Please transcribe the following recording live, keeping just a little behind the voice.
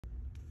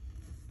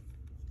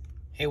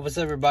Hey, what's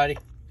up, everybody?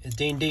 It's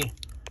D&D.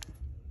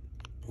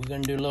 We're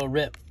going to do a little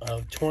rip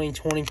of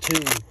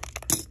 2022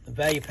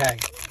 value pack,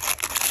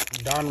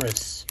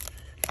 donruss.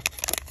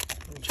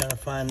 I'm trying to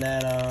find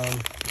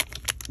that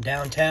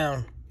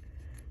downtown.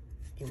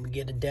 Can we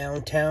get a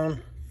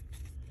downtown?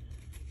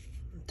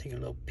 Take a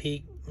little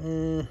peek.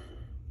 Let's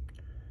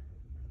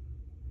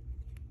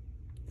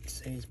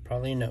say it's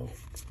probably no.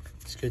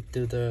 Let's go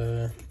through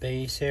the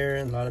base here.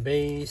 A lot of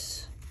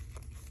base.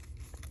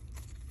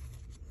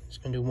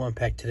 Just gonna do one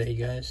pack today,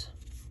 guys.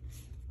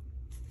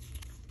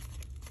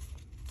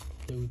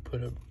 We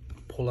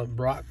pull up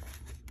Brock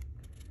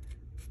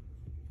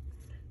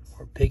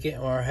or Pickett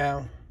or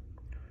Howe.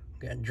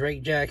 We got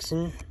Drake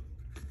Jackson,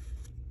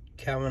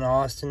 Calvin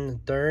Austin the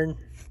third,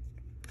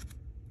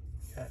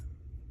 got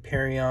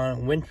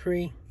Perion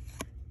Winfrey,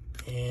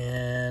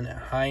 and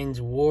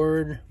Hines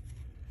Ward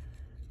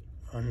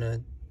on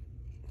the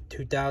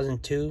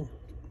 2002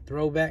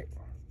 throwback.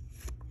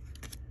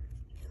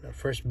 And the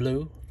first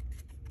blue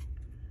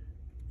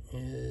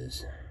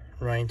is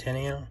Ryan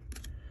Tannehill.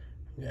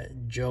 We got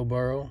Joe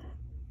Burrow,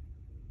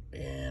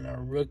 and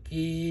our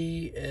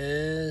rookie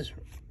is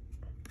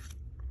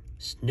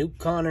Snoop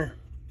Connor,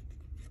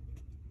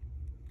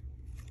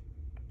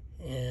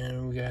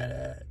 and we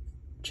got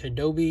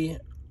Chidobe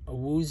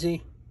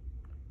Awuzie.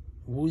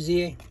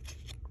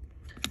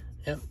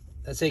 Yep,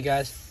 that's it,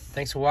 guys.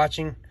 Thanks for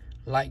watching.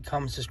 Like,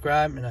 comment,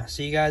 subscribe, and I'll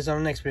see you guys on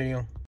the next video.